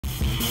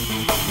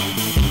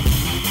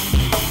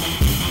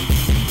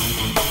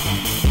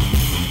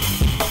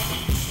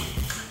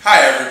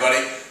Hi everybody,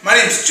 my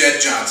name is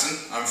Jed Johnson.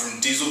 I'm from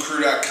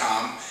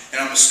dieselcrew.com and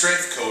I'm a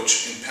strength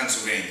coach in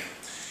Pennsylvania.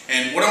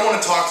 And what I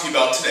want to talk to you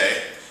about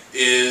today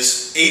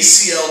is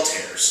ACL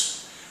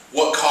tears,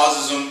 what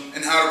causes them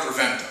and how to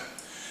prevent them.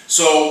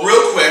 So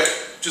real quick,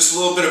 just a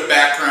little bit of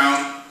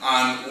background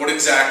on what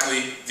exactly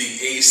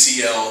the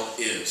ACL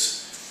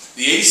is.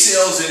 The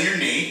ACL is in your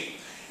knee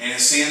and it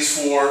stands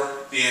for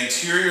the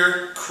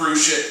anterior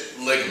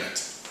cruciate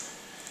ligament.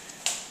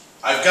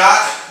 I've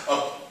got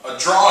a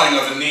drawing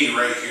of a knee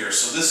right here.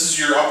 So this is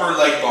your upper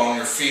leg bone,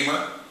 your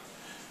femur,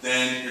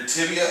 then your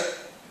tibia,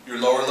 your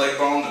lower leg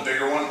bone, the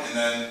bigger one, and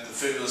then the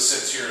fibula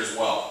sits here as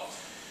well.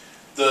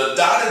 The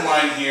dotted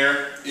line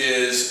here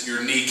is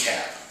your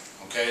kneecap.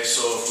 Okay,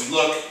 so if we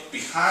look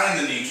behind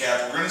the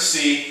kneecap, we're going to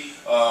see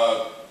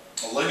a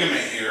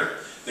ligament here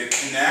that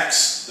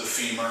connects the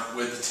femur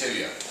with the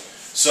tibia.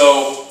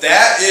 So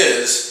that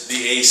is the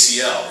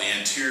ACL, the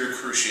anterior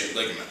cruciate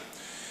ligament.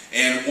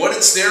 And what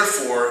it's there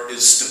for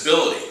is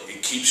stability.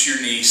 It keeps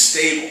your knee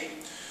stable.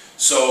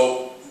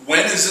 So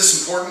when is this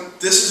important?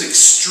 This is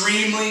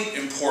extremely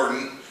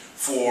important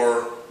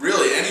for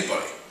really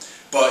anybody.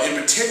 But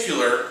in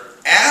particular,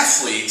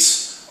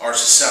 athletes are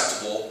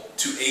susceptible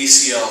to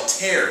ACL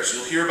tears.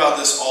 You'll hear about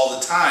this all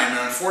the time, and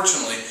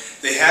unfortunately,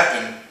 they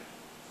happen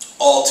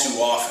all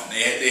too often.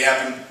 They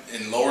happen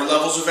in lower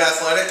levels of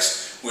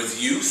athletics, with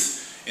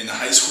youth, in the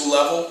high school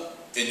level,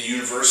 in the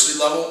university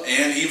level,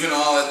 and even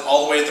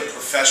all the way at the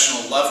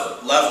professional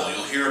level.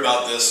 You'll hear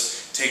about this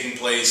taking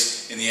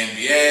place in the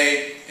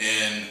NBA,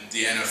 in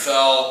the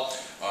NFL,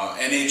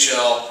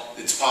 NHL.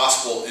 It's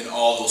possible in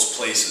all those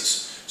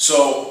places.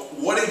 So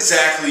what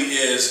exactly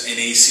is an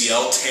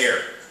ACL tear?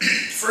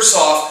 First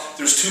off,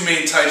 there's two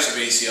main types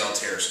of ACL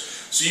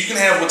tears. So you can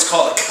have what's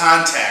called a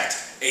contact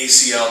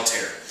ACL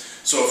tear.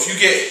 So if you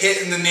get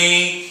hit in the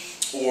knee,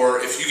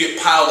 or if you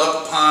get piled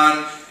up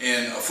upon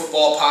in a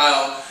football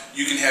pile,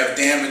 you can have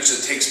damage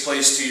that takes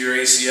place to your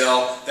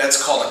ACL.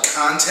 That's called a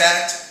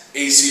contact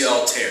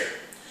ACL tear.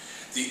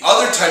 The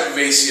other type of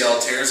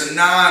ACL tear is a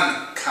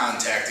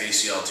non-contact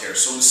ACL tear.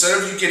 So instead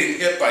of you getting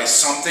hit by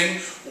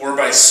something or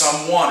by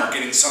someone or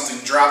getting something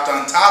dropped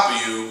on top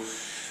of you,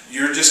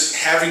 you're just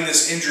having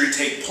this injury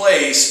take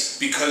place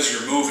because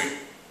you're moving.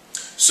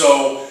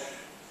 So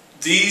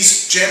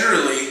these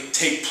generally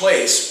take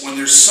place when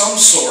there's some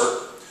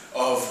sort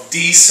of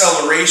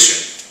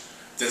deceleration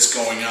that's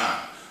going on.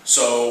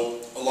 So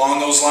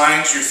along those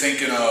lines, you're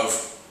thinking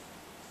of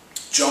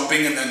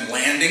jumping and then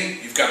landing.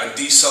 You've got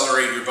to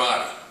decelerate your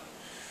body.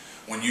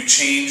 When you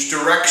change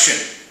direction,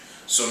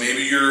 so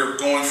maybe you're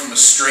going from a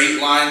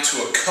straight line to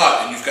a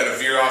cut and you've got to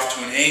veer off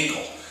to an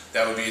angle,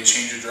 that would be a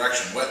change of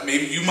direction.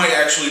 Maybe you might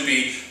actually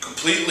be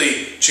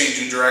completely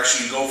changing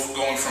direction and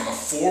going from a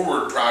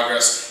forward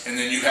progress, and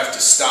then you have to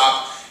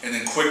stop and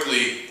then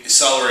quickly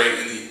accelerate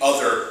in the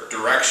other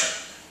direction.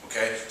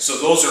 Okay, so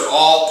those are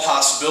all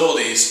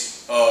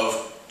possibilities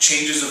of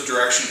changes of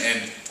direction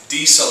and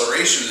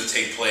deceleration that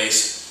take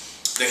place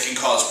that can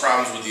cause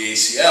problems with the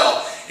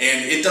ACL,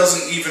 and it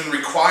doesn't even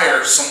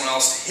require someone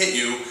else to hit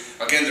you.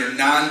 Again, they're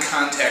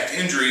non-contact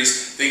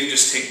injuries. They can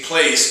just take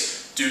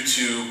place due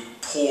to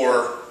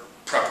poor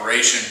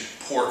preparation,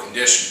 poor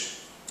conditioning.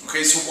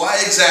 Okay, so why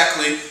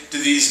exactly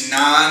do these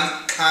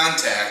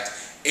non-contact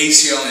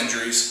ACL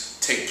injuries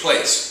take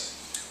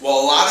place? Well,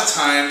 a lot of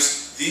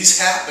times these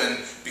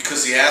happen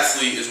because the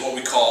athlete is what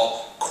we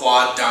call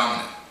quad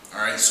dominant.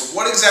 Alright, so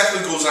what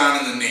exactly goes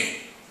on in the knee?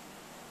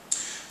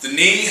 The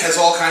knee has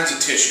all kinds of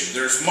tissue.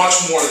 There's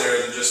much more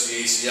there than just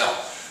the ACL.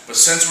 But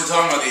since we're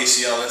talking about the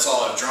ACL, that's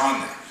all I've drawn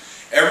there.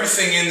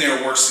 Everything in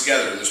there works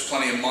together. There's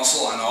plenty of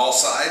muscle on all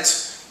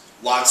sides,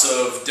 lots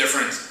of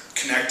different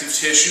connective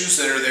tissues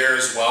that are there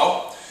as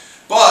well.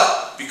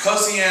 But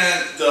because the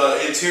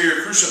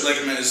anterior cruciate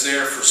ligament is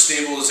there for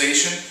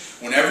stabilization,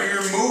 whenever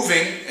you're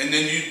moving and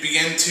then you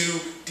begin to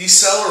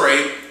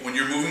decelerate when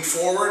you're moving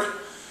forward,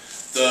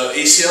 the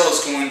ACL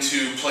is going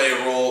to play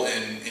a role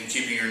in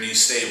keeping your knee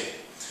stable.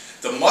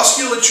 The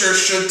musculature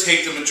should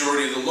take the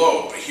majority of the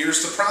load, but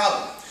here's the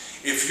problem.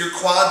 If you're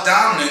quad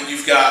dominant,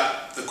 you've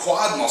got the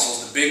quad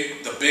muscles,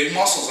 the big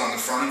muscles on the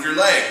front of your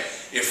leg.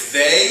 If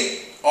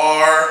they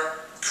are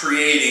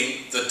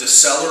creating the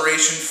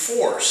deceleration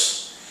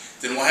force,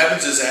 then what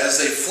happens is as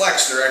they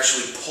flex, they're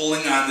actually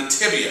pulling on the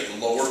tibia, the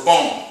lower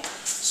bone.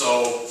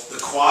 So the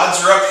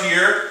quads are up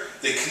here,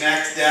 they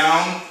connect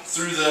down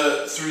through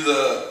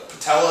the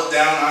patella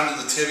down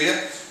onto the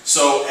tibia.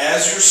 So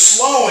as you're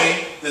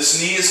slowing, this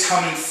knee is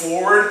coming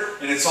forward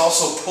and it's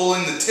also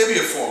pulling the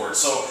tibia forward.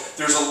 So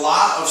there's a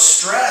lot of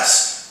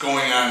stress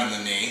going on in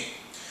the knee.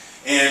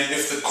 And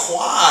if the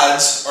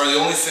quads are the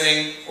only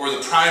thing or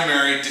the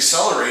primary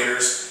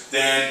decelerators,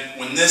 then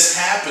when this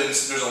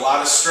happens, there's a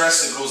lot of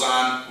stress that goes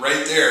on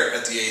right there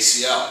at the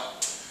ACL.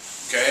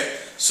 Okay?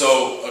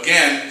 So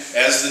again,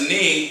 as the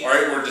knee, all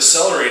right, we're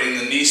decelerating,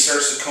 the knee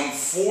starts to come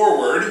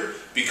forward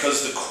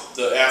because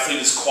the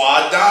athlete is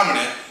quad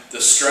dominant. The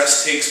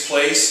stress takes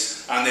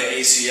place on the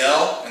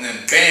ACL, and then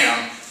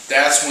bam,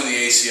 that's when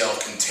the ACL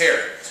can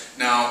tear.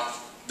 Now,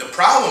 the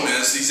problem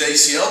is these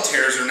ACL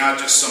tears are not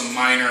just some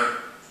minor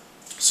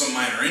some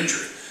minor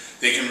injury.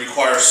 They can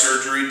require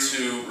surgery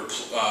to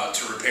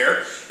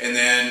repair, and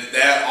then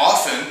that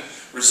often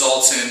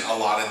results in a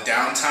lot of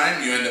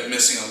downtime. You end up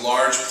missing a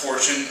large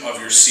portion of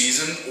your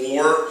season,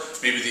 or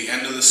maybe the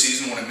end of the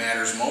season when it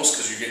matters most,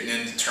 because you're getting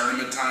into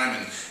tournament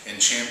time and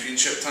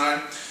championship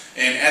time.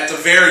 And at the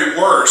very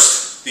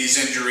worst, these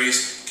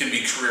injuries can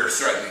be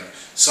career-threatening.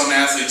 Some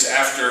athletes,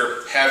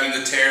 after having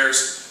the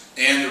tears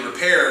and the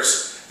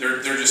repairs,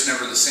 they're just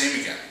never the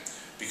same again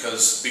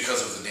because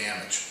of the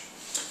damage.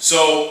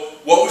 So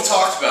what we've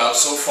talked about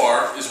so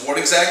far is what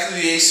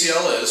exactly the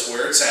ACL is,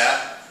 where it's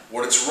at,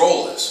 what its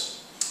role is.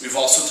 We've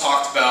also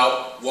talked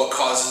about what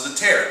causes the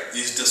tear,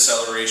 these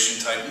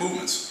deceleration type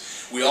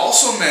movements. We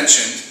also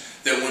mentioned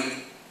that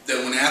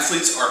when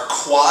athletes are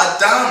quad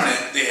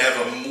dominant, they have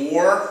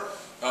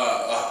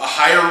a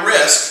higher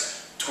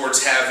risk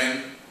towards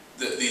having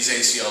these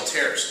ACL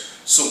tears.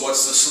 So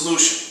what's the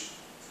solution?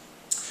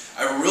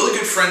 I have a really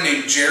good friend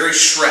named Jerry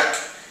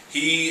Schreck.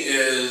 He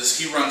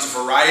runs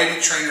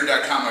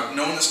VarietyTrainer.com. I've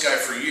known this guy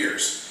for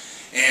years,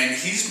 and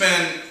he's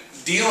been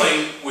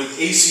dealing with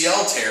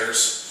ACL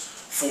tears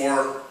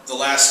for the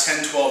last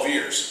 10-12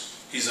 years.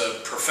 He's a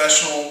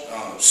professional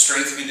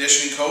strength and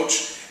conditioning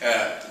coach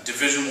at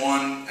Division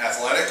I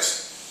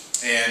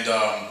athletics, and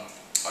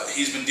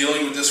he's been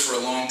dealing with this for a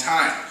long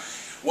time.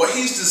 What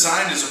he's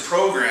designed is a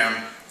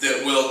program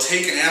that will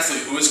take an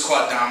athlete who is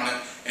quad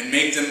dominant and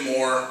make them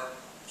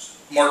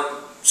more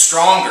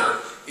stronger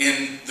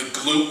in the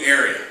glute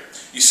area.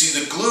 You see,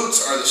 the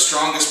glutes are the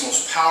strongest,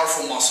 most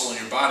powerful muscle in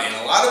your body, and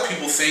a lot of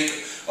people think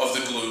of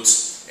the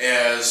glutes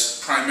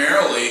as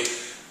primarily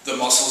the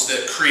muscles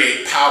that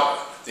create power.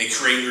 They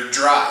create your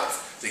drive.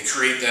 They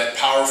create that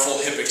powerful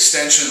hip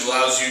extension that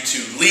allows you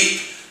to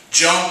leap,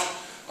 jump,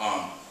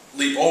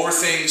 leap over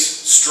things,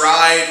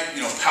 stride,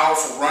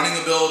 powerful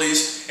running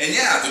abilities. And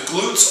yeah, the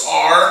glutes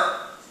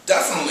are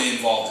definitely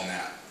involved in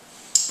that.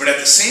 But at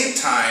the same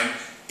time,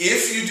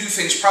 if you do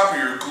things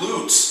properly, your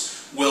glutes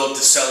will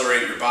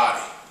decelerate your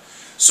body.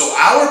 So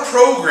our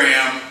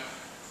program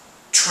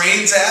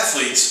trains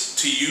athletes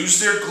to use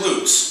their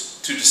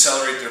glutes to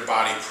decelerate their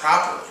body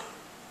properly.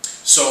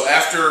 So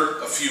after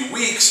a few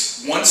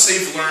weeks, once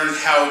they've learned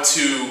how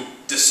to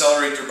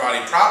decelerate their body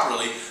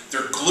properly,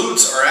 their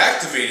glutes are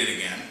activated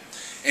again,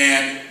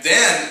 and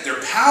then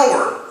their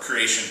power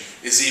creation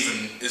is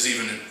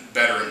even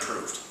better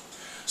improved.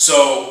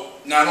 So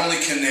not only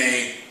can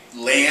they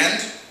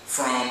land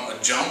from a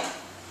jump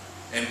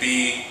and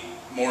be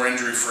more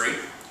injury-free,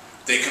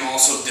 they can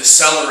also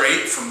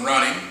decelerate from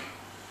running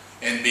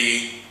and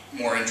be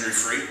more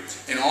injury-free,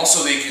 and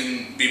also they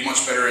can be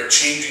much better at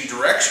changing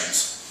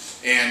directions.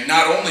 And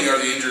not only are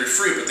they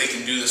injury-free, but they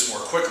can do this more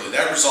quickly.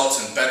 That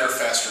results in better,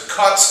 faster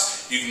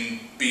cuts. You can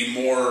be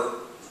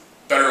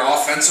better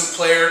offensive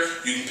player.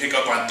 You can pick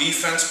up on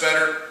defense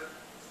better.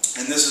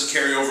 And this is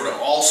carry over to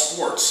all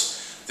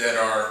sports that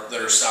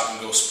are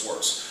stop-and-go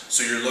sports.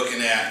 So you're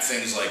looking at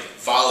things like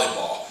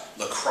volleyball,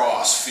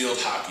 lacrosse, field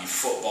hockey,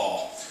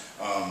 football,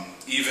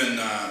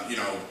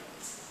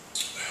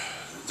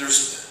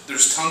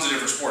 there's tons of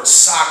different sports,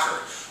 soccer.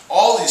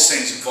 All these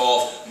things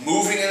involve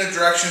moving in a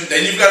direction,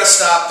 then you've got to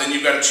stop, then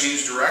you've got to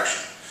change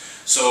direction.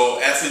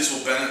 So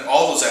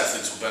all those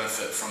athletes will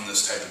benefit from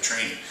this type of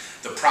training.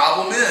 The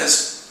problem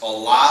is, a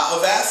lot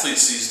of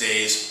athletes these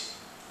days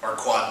are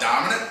quad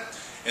dominant,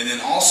 and then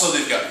also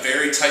they've got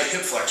very tight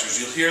hip flexors.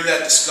 You'll hear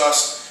that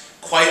discussed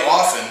quite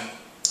often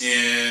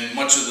in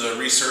much of the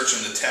research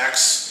and the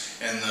texts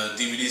and the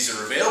DVDs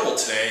that are available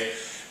today,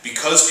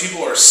 because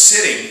people are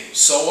sitting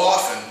so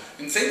often.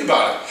 And think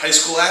about it, high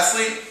school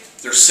athlete,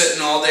 they're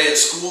sitting all day at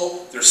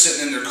school, they're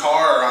sitting in their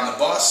car or on the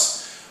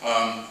bus,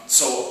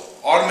 so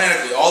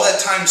automatically all that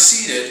time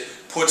seated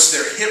puts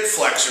their hip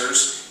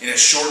flexors in a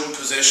shortened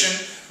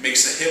position,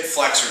 makes the hip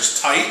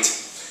flexors tight,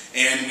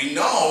 and we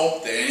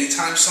know that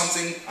anytime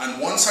something on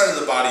one side of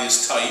the body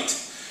is tight,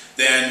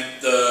 then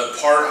the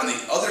part on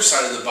the other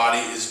side of the body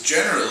is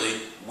generally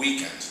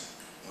weakened.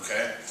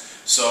 Okay,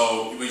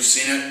 so we've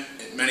seen it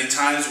many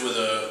times with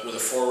a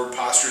forward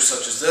posture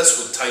such as this,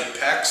 with tight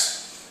pecs.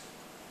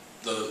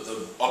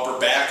 The upper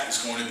back is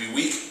going to be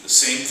weak. The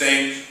same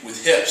thing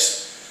with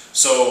hips.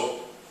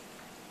 So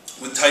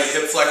with tight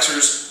hip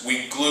flexors,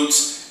 weak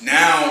glutes,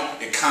 now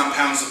it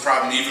compounds the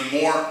problem even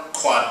more.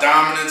 Quad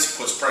dominance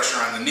puts pressure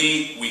on the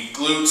knee, weak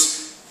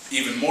glutes,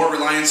 even more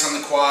reliance on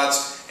the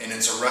quads, and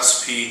it's a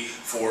recipe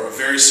for a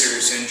very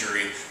serious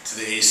injury to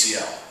the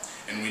ACL.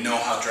 And we know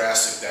how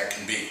drastic that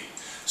can be.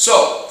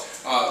 So,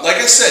 like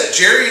I said,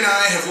 Jerry and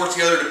I have worked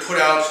together to put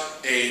out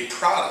a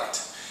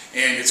product,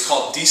 and it's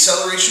called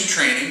Deceleration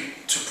Training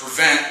to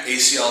Prevent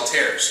ACL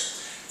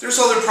Tears. There's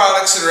other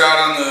products that are out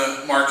on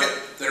the market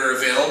that are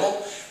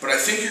available, but I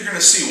think you're going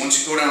to see, once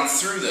you go down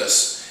through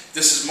this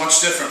is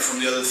much different from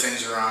the other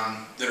things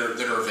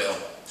that are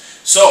available.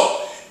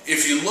 So,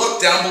 if you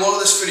look down below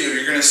this video,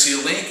 you're going to see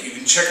a link. You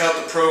can check out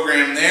the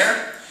program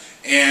there,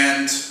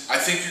 and I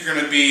think you're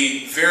going to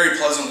be very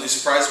pleasantly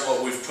surprised with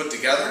what we've put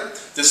together.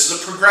 This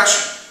is a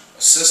progression,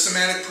 a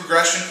systematic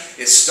progression.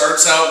 It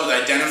starts out with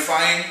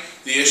identifying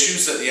the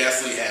issues that the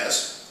athlete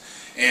has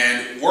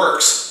and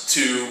works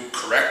to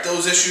correct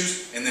those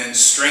issues and then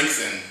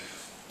strengthen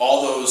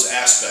all those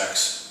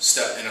aspects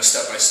in a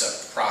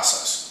step-by-step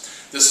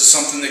process. This is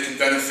something that can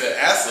benefit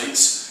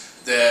athletes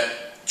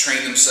that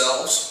train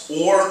themselves,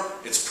 or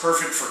it's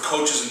perfect for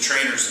coaches and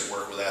trainers that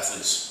work with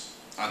athletes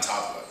on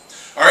top of it.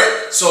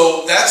 Alright,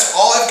 so that's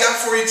all I've got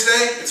for you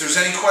today. If there's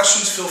any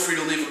questions, feel free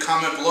to leave a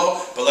comment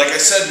below. But like I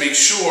said, make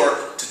sure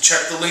to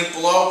check the link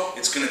below.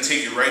 It's going to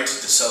take you right to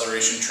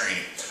deceleration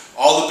training.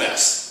 All the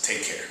best.